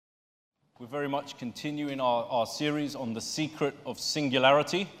We're very much continuing our series on the secret of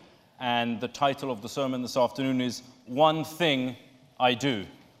singularity, and the title of the sermon this afternoon is One Thing I Do.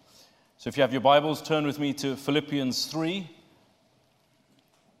 So if you have your Bibles, turn with me to Philippians 3,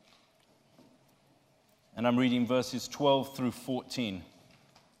 and I'm reading verses 12 through 14.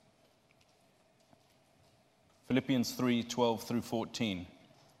 Philippians 3, 12 through 14.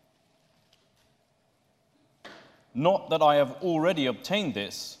 Not that I have already obtained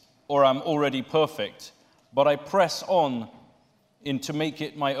this, or am already perfect, but I press on to make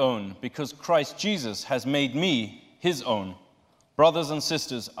it my own, because Christ Jesus has made me his own. Brothers and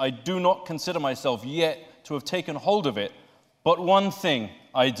sisters, I do not consider myself yet to have taken hold of it, but one thing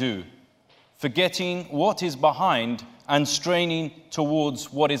I do, forgetting what is behind and straining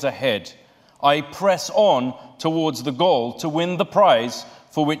towards what is ahead. I press on towards the goal to win the prize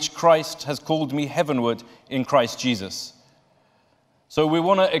for which Christ has called me heavenward in Christ Jesus. So we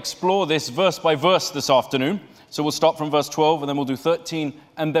want to explore this verse by verse this afternoon. So we'll start from verse 12, and then we'll do 13,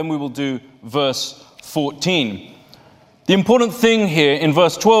 and then we will do verse 14. The important thing here in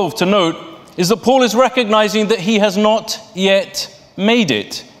verse 12 to note is that Paul is recognizing that he has not yet made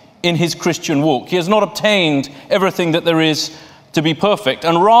it in his Christian walk. He has not obtained everything that there is to be perfect.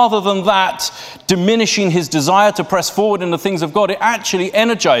 And rather than that diminishing his desire to press forward in the things of God, it actually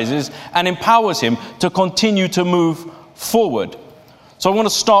energizes and empowers him to continue to move forward. So I want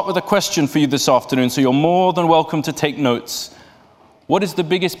to start with a question for you this afternoon, so you're more than welcome to take notes. What is the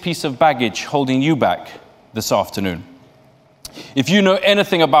biggest piece of baggage holding you back this afternoon? If you know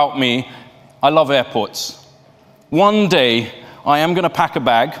anything about me, I love airports. One day, I am going to pack a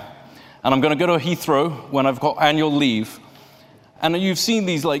bag, and I'm going to go to Heathrow when I've got annual leave. And you've seen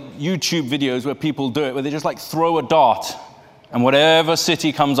these like YouTube videos where people do it, where they just like throw a dart, and whatever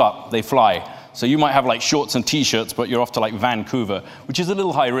city comes up, they fly. So you might have like shorts and t-shirts, but you're off to like Vancouver, which is a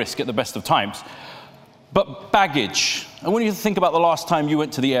little high risk at the best of times. But baggage. I want you to think about the last time you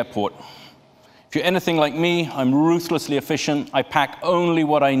went to the airport. If you're anything like me, I'm ruthlessly efficient. I pack only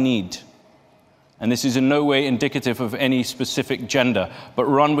what I need. And this is in no way indicative of any specific gender, but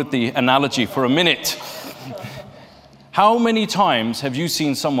run with the analogy for a minute. How many times have you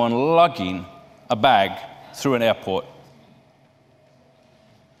seen someone lugging a bag through an airport?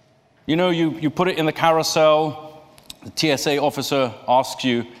 You know, you put it in the carousel, the TSA officer asks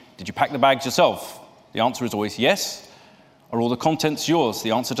you, did you pack the bags yourself? The answer is always yes. Are all the contents yours?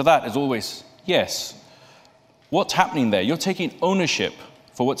 The answer to that is always yes. What's happening there? You're taking ownership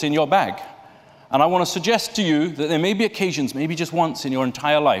for what's in your bag. And I want to suggest to you that there may be occasions, maybe just once in your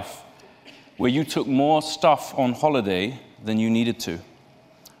entire life, where you took more stuff on holiday than you needed to.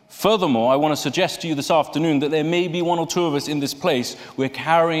 Furthermore, I want to suggest to you this afternoon that there may be one or two of us in this place. We're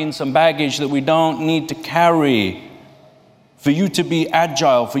carrying some baggage that we don't need to carry. For you to be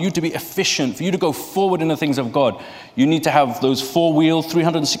agile, for you to be efficient, for you to go forward in the things of God, you need to have those four-wheel,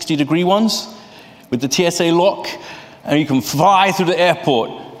 360-degree ones with the TSA lock, and you can fly through the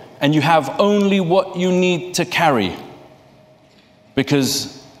airport, and you have only what you need to carry,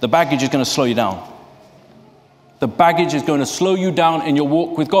 because the baggage is going to slow you down. The baggage is going to slow you down in your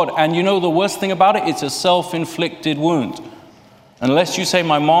walk with God. And you know the worst thing about it? It's a self-inflicted wound. Unless you say,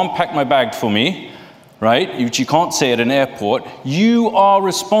 my mom packed my bag for me, right? Which you can't say at an airport. You are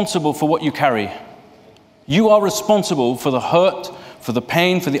responsible for what you carry. You are responsible for the hurt, for the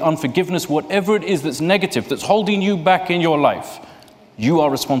pain, for the unforgiveness, whatever it is that's negative, that's holding you back in your life. You are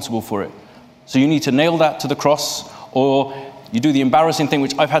responsible for it. So you need to nail that to the cross, or you do the embarrassing thing,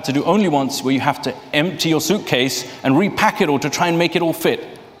 which I've had to do only once, where you have to empty your suitcase and repack it all to try and make it all fit,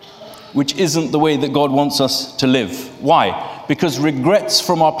 which isn't the way that God wants us to live. Why? Because regrets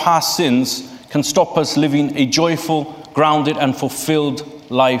from our past sins can stop us living a joyful, grounded, and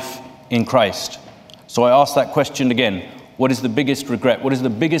fulfilled life in Christ. So I ask that question again. What is the biggest regret? What is the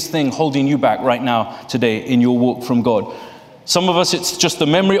biggest thing holding you back right now, today, in your walk from God? Some of us, it's just the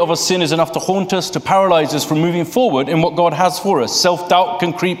memory of a sin is enough to haunt us, to paralyze us from moving forward in what God has for us. Self-doubt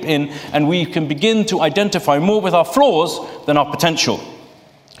can creep in, and we can begin to identify more with our flaws than our potential.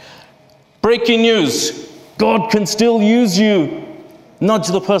 Breaking news. God can still use you. Nudge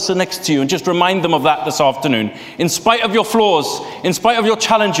the person next to you and just remind them of that this afternoon. In spite of your flaws, in spite of your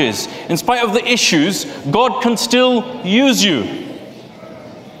challenges, in spite of the issues, God can still use you.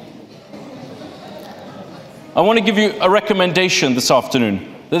 I want to give you a recommendation this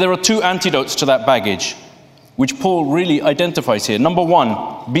afternoon, that there are two antidotes to that baggage, which Paul really identifies here. Number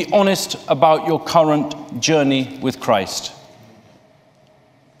one, be honest about your current journey with Christ.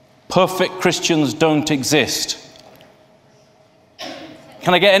 Perfect Christians don't exist.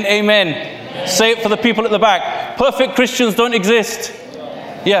 Can I get an amen? Say it for the people at the back. Perfect Christians don't exist.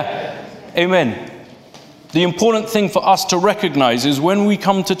 Yeah. Amen. The important thing for us to recognize is when we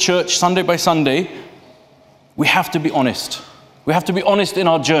come to church Sunday by Sunday, we have to be honest. We have to be honest in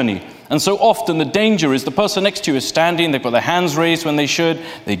our journey. And so often the danger is the person next to you is standing, they've got their hands raised when they should,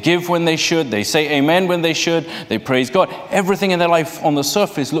 they give when they should, they say amen when they should, they praise God. Everything in their life on the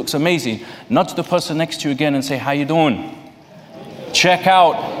surface looks amazing. Nudge the person next to you again and say, how you doing? Check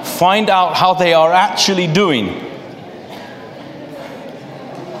out, find out how they are actually doing.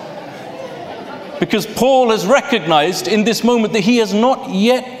 Because Paul has recognized in this moment that he has not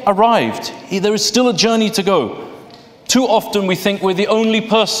yet arrived. There is still a journey to go. Too often we think we're the only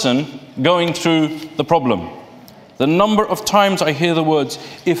person going through the problem. The number of times I hear the words,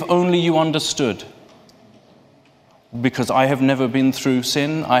 if only you understood. Because I have never been through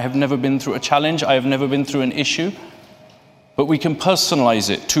sin, I have never been through a challenge, I have never been through an issue. But we can personalize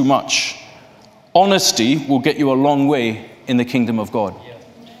it too much. Honesty will get you a long way in the kingdom of God.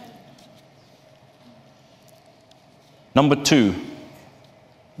 Number 2,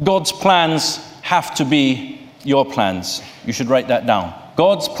 God's plans have to be your plans. You should write that down.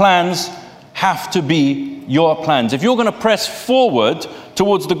 God's plans have to be your plans. If you're going to press forward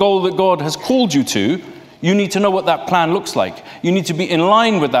towards the goal that God has called you to, you need to know what that plan looks like. You need to be in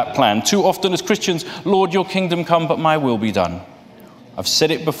line with that plan. Too often as Christians, Lord, your kingdom come, but my will be done. I've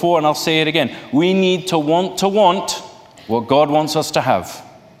said it before and I'll say it again. We need to want what God wants us to have.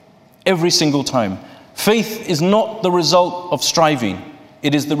 Every single time. Faith is not the result of striving.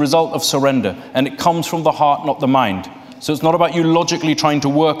 It is the result of surrender. And it comes from the heart, not the mind. So it's not about you logically trying to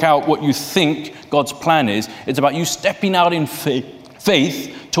work out what you think God's plan is. It's about you stepping out in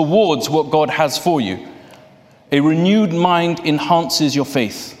faith towards what God has for you. A renewed mind enhances your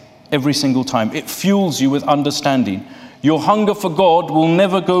faith every single time. It fuels you with understanding. Your hunger for God will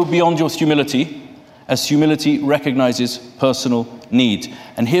never go beyond your humility, as humility recognizes personal need.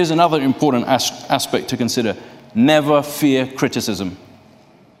 And here's another important aspect to consider. Never fear criticism.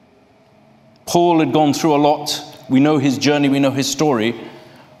 Paul had gone through a lot. We know his journey, we know his story.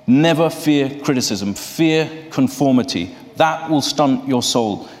 Never fear criticism. Fear conformity. That will stunt your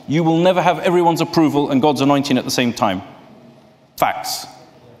soul. You will never have everyone's approval and God's anointing at the same time. Facts.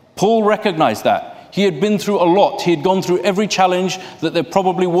 Paul recognized that. He had been through a lot. He had gone through every challenge that there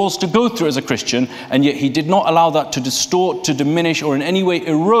probably was to go through as a Christian, and yet he did not allow that to distort, to diminish, or in any way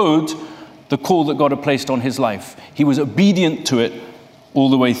erode the call that God had placed on his life. He was obedient to it all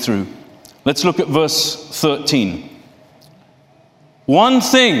the way through. Let's look at verse 13. One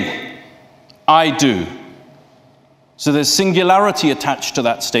thing I do. So there's singularity attached to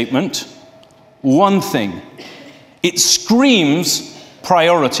that statement. One thing. It screams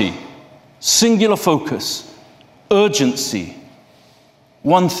priority. Singular focus, urgency,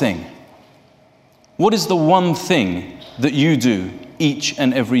 one thing. What is the one thing that you do each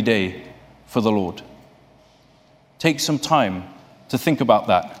and every day for the Lord? Take some time to think about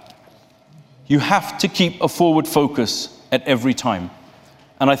that. You have to keep a forward focus at every time.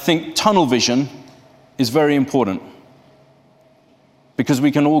 And I think tunnel vision is very important because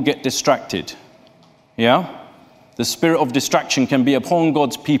we can all get distracted. Yeah? The spirit of distraction can be upon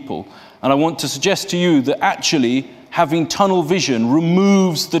God's people. And I want to suggest to you that actually having tunnel vision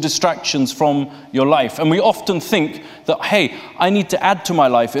removes the distractions from your life. And we often think that, hey, I need to add to my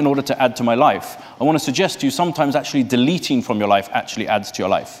life in order to add to my life. I want to suggest to you sometimes actually deleting from your life actually adds to your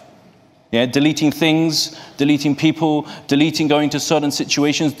life. Yeah, deleting things, deleting people, deleting going to certain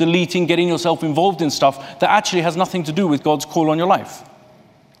situations, deleting getting yourself involved in stuff that actually has nothing to do with God's call on your life.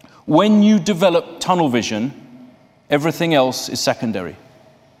 When you develop tunnel vision, everything else is secondary.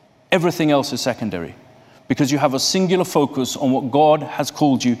 Everything else is secondary because you have a singular focus on what God has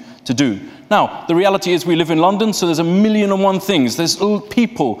called you to do. Now, the reality is we live in London, so there's 1,000,001 things. There's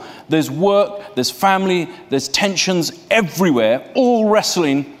people, there's work, there's family, there's tensions everywhere, all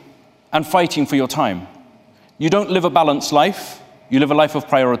wrestling and fighting for your time. You don't live a balanced life, you live a life of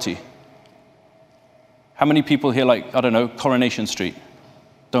priority. How many people here like, I don't know, Coronation Street?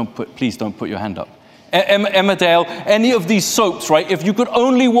 Please don't put your hand up. Emmerdale, any of these soaps, right? If you could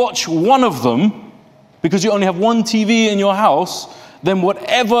only watch one of them, because you only have one TV in your house, then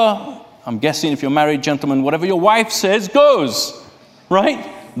whatever, I'm guessing if you're married, gentlemen, whatever your wife says goes, right?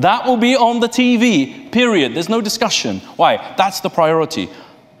 That will be on the TV, period. There's no discussion. Why? That's the priority.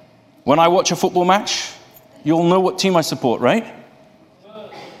 When I watch a football match, you'll know what team I support, right?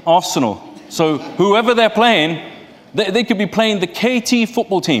 Arsenal. So whoever they're playing, they could be playing the KT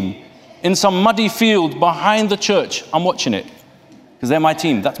football team in some muddy field behind the church. I'm watching it because they're my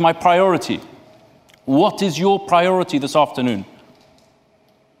team. That's my priority. What is your priority this afternoon?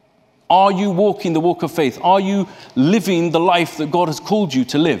 Are you walking the walk of faith? Are you living the life that God has called you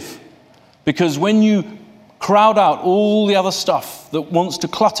to live? Because when you crowd out all the other stuff that wants to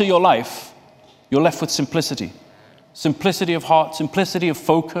clutter your life, you're left with simplicity. Simplicity of heart, simplicity of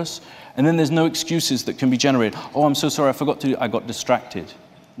focus, and then there's no excuses that can be generated. Oh, I'm so sorry, I forgot to, I got distracted.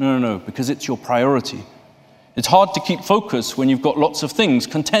 No, because it's your priority. It's hard to keep focus when you've got lots of things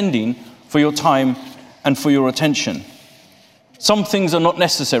contending for your time and for your attention. Some things are not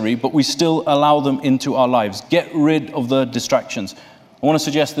necessary, but we still allow them into our lives. Get rid of the distractions. I want to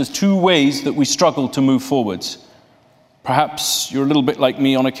suggest there's 2 ways that we struggle to move forwards. Perhaps you're a little bit like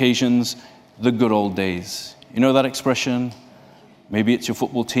me on occasions, the good old days. You know that expression? Maybe it's your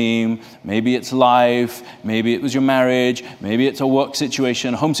football team, maybe it's life, maybe it was your marriage, maybe it's a work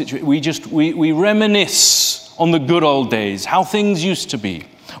situation, a home situation. We reminisce on the good old days, how things used to be,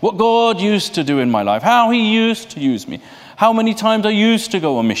 what God used to do in my life, how he used to use me, how many times I used to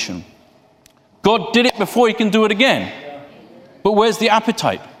go on mission. God did it before, he can do it again. But where's the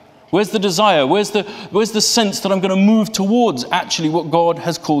appetite? Where's the desire? Where's the sense that I'm going to move towards actually what God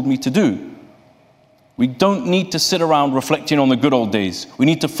has called me to do? We don't need to sit around reflecting on the good old days. We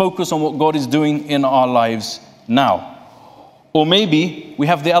need to focus on what God is doing in our lives now. Or maybe we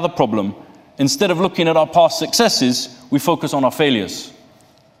have the other problem. Instead of looking at our past successes, we focus on our failures.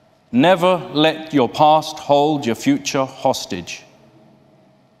 Never let your past hold your future hostage.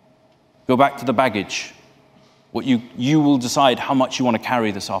 Go back to the baggage. What you will decide how much you want to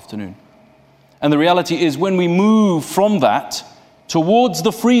carry this afternoon. And the reality is, when we move from that towards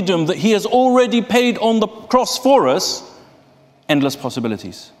the freedom that he has already paid on the cross for us, endless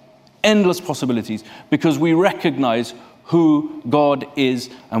possibilities. Endless possibilities, because we recognize who God is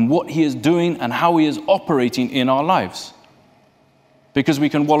and what he is doing and how he is operating in our lives. Because we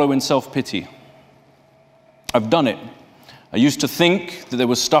can wallow in self-pity. I've done it. I used to think that there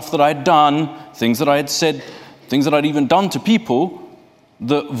was stuff that I had done, things that I had said, things that I'd even done to people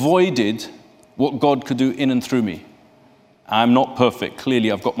that voided what God could do in and through me. I'm not perfect.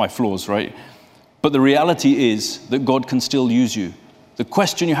 Clearly, I've got my flaws, right? But the reality is that God can still use you. The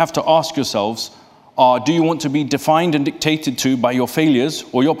question you have to ask yourselves are, do you want to be defined and dictated to by your failures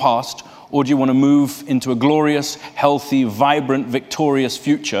or your past, or do you want to move into a glorious, healthy, vibrant, victorious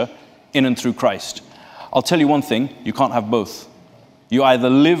future in and through Christ? I'll tell you one thing, you can't have both. You either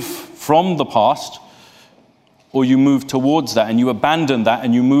live from the past, or you move towards that, and you abandon that,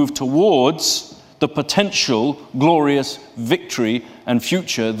 and you move towards the potential glorious victory and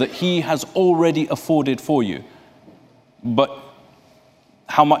future that he has already afforded for you. But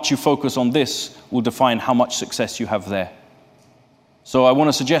how much you focus on this will define how much success you have there. So I want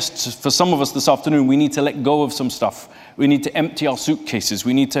to suggest for some of us this afternoon, we need to let go of some stuff. We need to empty our suitcases.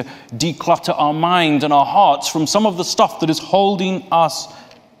 We need to declutter our mind and our hearts from some of the stuff that is holding us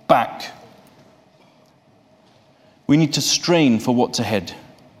back. We need to strain for what's ahead.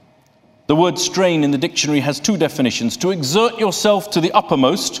 The word strain in the dictionary has 2 definitions: to exert yourself to the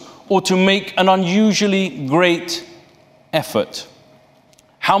uppermost, or to make an unusually great effort.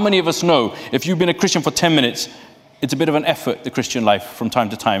 How many of us know, if you've been a Christian for 10 minutes, it's a bit of an effort, the Christian life, from time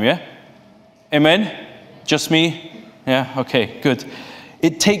to time, yeah? Amen? Just me? Yeah, okay, good.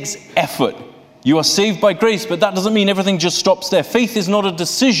 It takes effort. You are saved by grace, but that doesn't mean everything just stops there. Faith is not a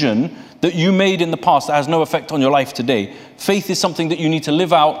decision that you made in the past that has no effect on your life today. Faith is something that you need to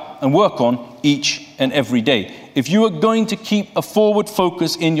live out and work on each and every day. If you are going to keep a forward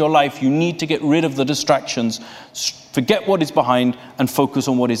focus in your life, you need to get rid of the distractions, forget what is behind, and focus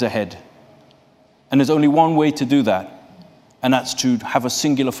on what is ahead. And there's only one way to do that, and that's to have a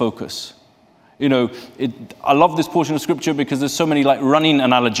singular focus. You know, I love this portion of scripture because there's so many like running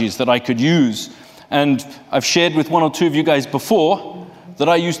analogies that I could use. And I've shared with 1 or 2 of you guys before that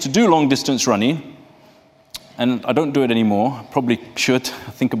I used to do long distance running, and I don't do it anymore. Probably should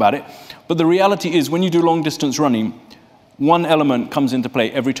think about it. But the reality is, when you do long distance running, one element comes into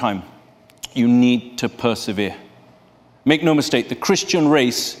play every time. You need to persevere. Make no mistake, the Christian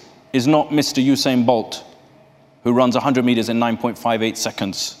race is not Mr. Usain Bolt, who runs 100 meters in 9.58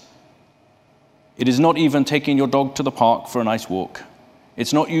 seconds. It is not even taking your dog to the park for a nice walk.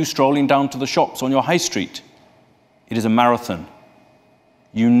 It's not you strolling down to the shops on your high street. It is a marathon.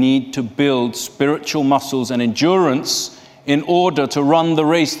 You need to build spiritual muscles and endurance in order to run the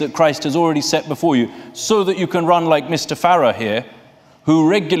race that Christ has already set before you, so that you can run like Mr. Farah here, who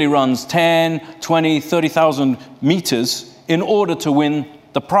regularly runs 10, 20, 30,000 meters in order to win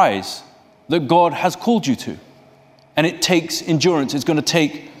the prize that God has called you to. And it takes endurance. It's going to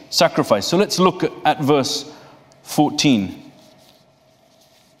take sacrifice. So let's look at verse 14.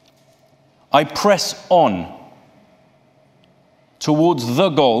 I press on towards the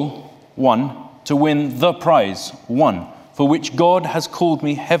goal, 1, to win the prize, 1, for which God has called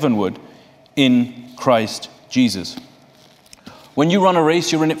me heavenward in Christ Jesus. When you run a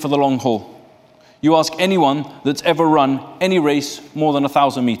race, you're in it for the long haul. You ask anyone that's ever run any race more than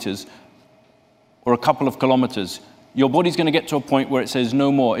 1,000 meters or a couple of kilometers, your body's going to get to a point where it says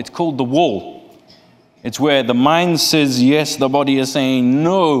no more. It's called the wall. It's where the mind says yes, the body is saying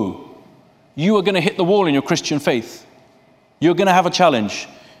no. You are going to hit the wall in your Christian faith. You're going to have a challenge.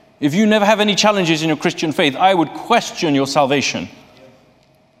 If you never have any challenges in your Christian faith, I would question your salvation.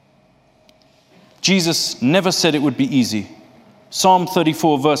 Jesus never said it would be easy. Psalm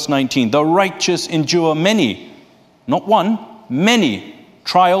 34, verse 19, the righteous endure many, not one, many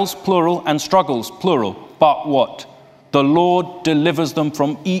trials, plural, and struggles, plural. But what? The Lord delivers them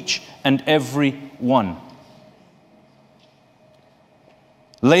from each and every one.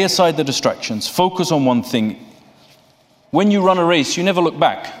 Lay aside the distractions. Focus on one thing. When you run a race, you never look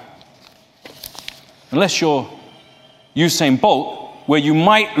back. Unless you're Usain Bolt, where you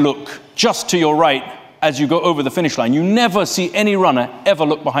might look just to your right as you go over the finish line. You never see any runner ever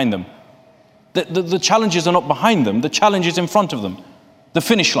look behind them. The challenges are not behind them. The challenge is in front of them, the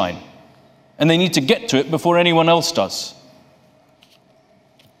finish line. And they need to get to it before anyone else does.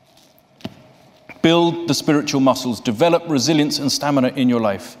 Build the spiritual muscles. Develop resilience and stamina in your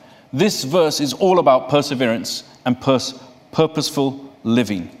life. This verse is all about perseverance and purposeful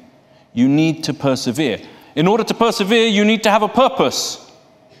living. You need to persevere. In order to persevere, you need to have a purpose.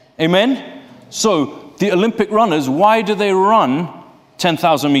 Amen? So, the Olympic runners, why do they run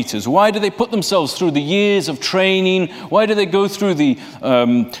 10,000 meters? Why do they put themselves through the years of training? Why do they go through these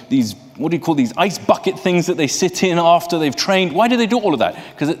ice bucket things that they sit in after they've trained? Why do they do all of that?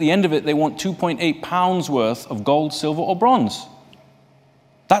 Because at the end of it, they want 2.8 pounds worth of gold, silver, or bronze.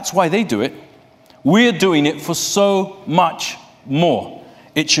 That's why they do it. We're doing it for so much more.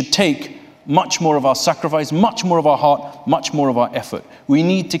 It should take much more of our sacrifice, much more of our heart, much more of our effort. We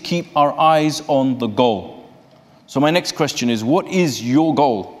need to keep our eyes on the goal. So my next question is, what is your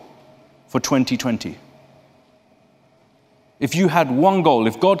goal for 2020? If you had one goal,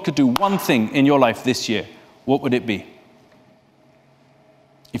 if God could do one thing in your life this year, what would it be?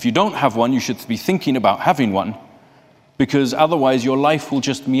 If you don't have one, you should be thinking about having one, because otherwise your life will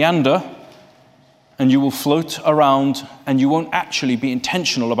just meander and you will float around and you won't actually be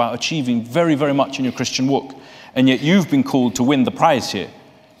intentional about achieving very, very much in your Christian walk. And yet you've been called to win the prize here.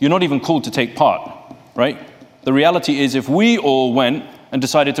 You're not even called to take part, right? The reality is, if we all went and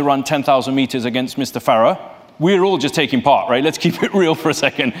decided to run 10,000 meters against Mr. Farah, we're all just taking part, right? Let's keep it real for a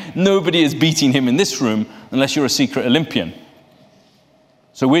second. Nobody is beating him in this room unless you're a secret Olympian.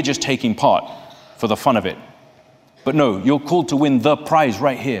 So we're just taking part for the fun of it. But no, you're called to win the prize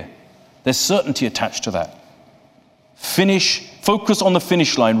right here. There's certainty attached to that. Focus on the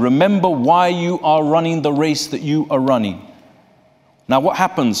finish line. Remember why you are running the race that you are running. Now, what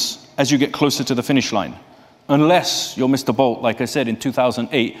happens as you get closer to the finish line? Unless you're Mr. Bolt, like I said, in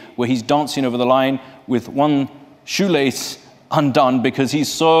 2008, where he's dancing over the line with one shoelace undone because he's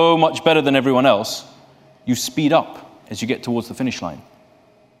so much better than everyone else, you speed up as you get towards the finish line.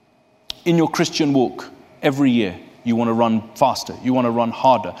 In your Christian walk, every year, you want to run faster. You want to run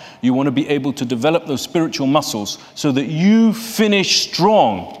harder. You want to be able to develop those spiritual muscles so that you finish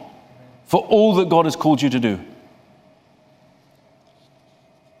strong for all that God has called you to do.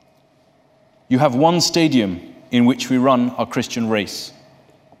 You have one stadium in which we run our Christian race.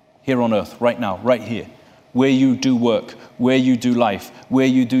 Here on earth, right now, right here. Where you do work, where you do life, where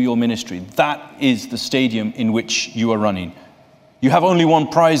you do your ministry. That is the stadium in which you are running. You have only one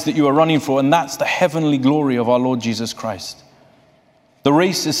prize that you are running for, and that's the heavenly glory of our Lord Jesus Christ. The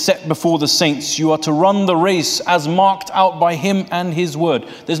race is set before the saints. You are to run the race as marked out by Him and His word.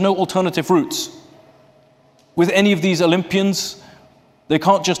 There's no alternative routes. With any of these Olympians, they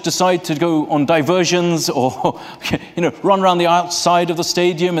can't just decide to go on diversions or run around the outside of the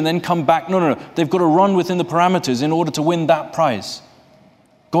stadium and then come back. No. They've got to run within the parameters in order to win that prize.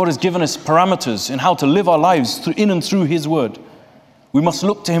 God has given us parameters in how to live our lives in and through His word. We must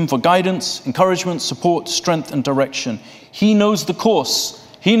look to Him for guidance, encouragement, support, strength, and direction. He knows the course.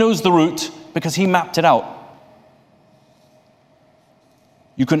 He knows the route because He mapped it out.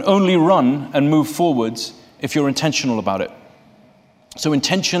 You can only run and move forwards if you're intentional about it. So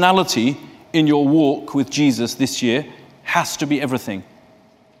intentionality in your walk with Jesus this year has to be everything.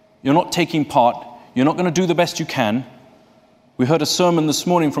 You're not taking part. You're not going to do the best you can. We heard a sermon this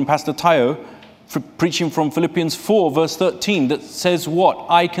morning from Pastor Tayo preaching from Philippians 4, verse 13, that says what?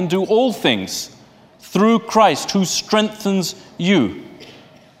 I can do all things through Christ who strengthens you.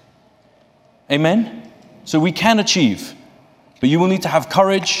 Amen? So we can achieve, but you will need to have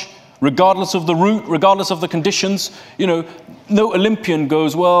courage, regardless of the route, regardless of the conditions. You know, no Olympian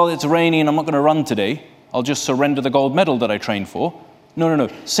goes, well, it's raining, I'm not going to run today. I'll just surrender the gold medal that I trained for. No.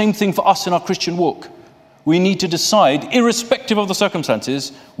 Same thing for us in our Christian walk. We need to decide, irrespective of the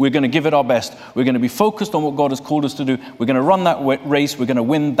circumstances, we're going to give it our best. We're going to be focused on what God has called us to do. We're going to run that race. We're going to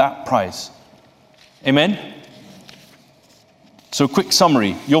win that prize. Amen? So, quick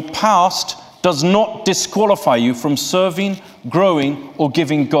summary. Your past does not disqualify you from serving, growing, or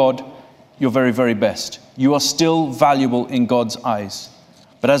giving God your very, very best. You are still valuable in God's eyes.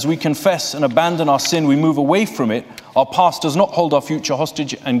 But as we confess and abandon our sin, we move away from it. Our past does not hold our future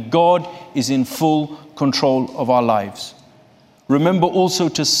hostage, and God is in full control of our lives. Remember also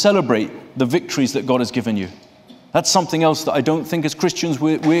to celebrate the victories that God has given you. That's something else that I don't think as Christians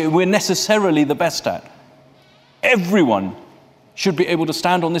we're necessarily the best at. Everyone should be able to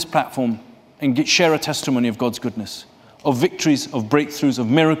stand on this platform and share a testimony of God's goodness, of victories, of breakthroughs, of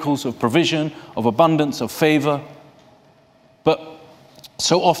miracles, of provision, of abundance, of favor. But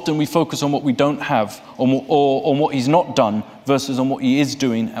so often we focus on what we don't have, or on what He's not done, versus on what He is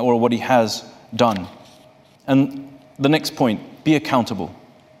doing or what He has done. And the next point, be accountable.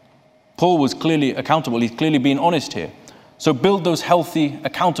 Paul was clearly accountable. He's clearly being honest here. So build those healthy,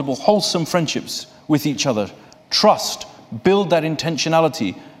 accountable, wholesome friendships with each other. Trust, build that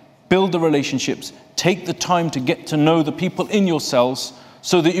intentionality, build the relationships. Take the time to get to know the people in your cells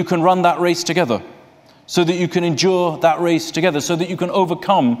so that you can run that race together, so that you can endure that race together, so that you can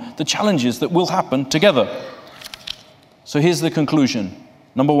overcome the challenges that will happen together. So here's the conclusion.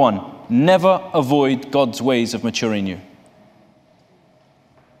 Number one, never avoid God's ways of maturing you.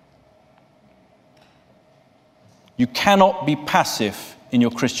 You cannot be passive in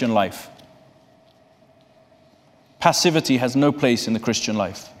your Christian life. Passivity has no place in the Christian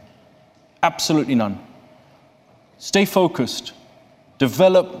life. Absolutely none. Stay focused.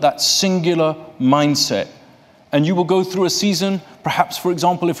 Develop that singular mindset. And you will go through a season, perhaps, for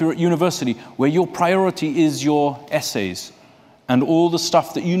example, if you're at university, where your priority is your essays and all the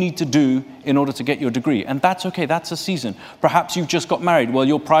stuff that you need to do in order to get your degree. And that's okay, that's a season. Perhaps you've just got married. Well,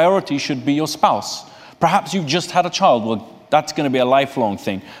 your priority should be your spouse. Perhaps you've just had a child. Well, that's going to be a lifelong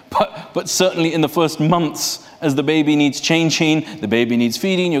thing. But certainly in the first months, as the baby needs changing, the baby needs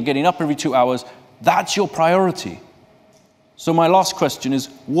feeding, you're getting up every 2 hours, that's your priority. So my last question is,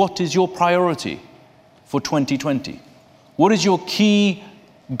 what is your priority for 2020? What is your key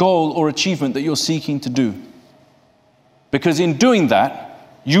goal or achievement that you're seeking to do? Because in doing that,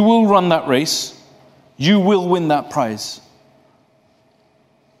 you will run that race, you will win that prize.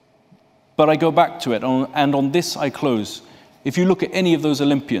 But I go back to it, and on this I close. If you look at any of those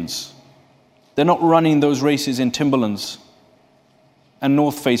Olympians, they're not running those races in Timberlands and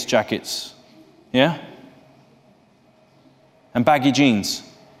North Face jackets, yeah? And baggy jeans.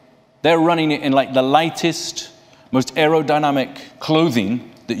 They're running it in like the lightest, most aerodynamic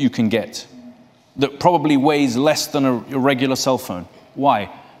clothing that you can get, that probably weighs less than a regular cell phone.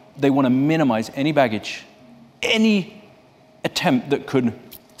 Why? They want to minimize any baggage, any attempt that could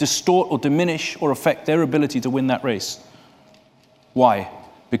distort or diminish or affect their ability to win that race. Why?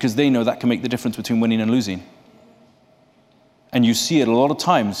 Because they know that can make the difference between winning and losing. And you see it a lot of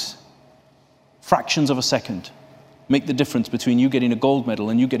times, fractions of a second make the difference between you getting a gold medal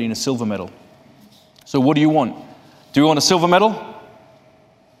and you getting a silver medal. So what do you want? Do you want a silver medal?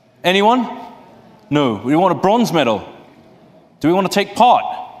 Anyone? No. We want a bronze medal. Do we want to take part?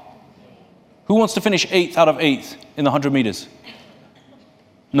 Who wants to finish 8th out of 8th in the 100 meters?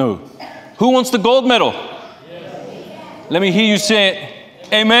 No. Who wants the gold medal? Yes. Let me hear you say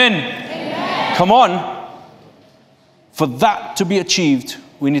it. Amen. Amen. Come on. For that to be achieved,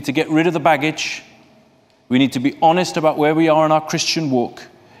 we need to get rid of the baggage. We need to be honest about where we are in our Christian walk.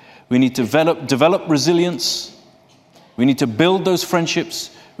 We need to develop resilience. We need to build those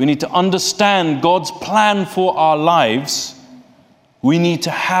friendships. We need to understand God's plan for our lives. We need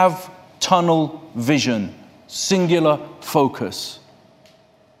to have tunnel vision, singular focus.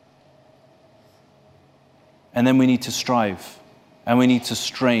 And then we need to strive, and we need to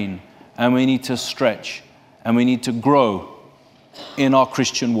strain, and we need to stretch, and we need to grow in our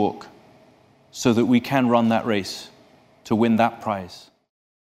Christian walk so that we can run that race to win that prize.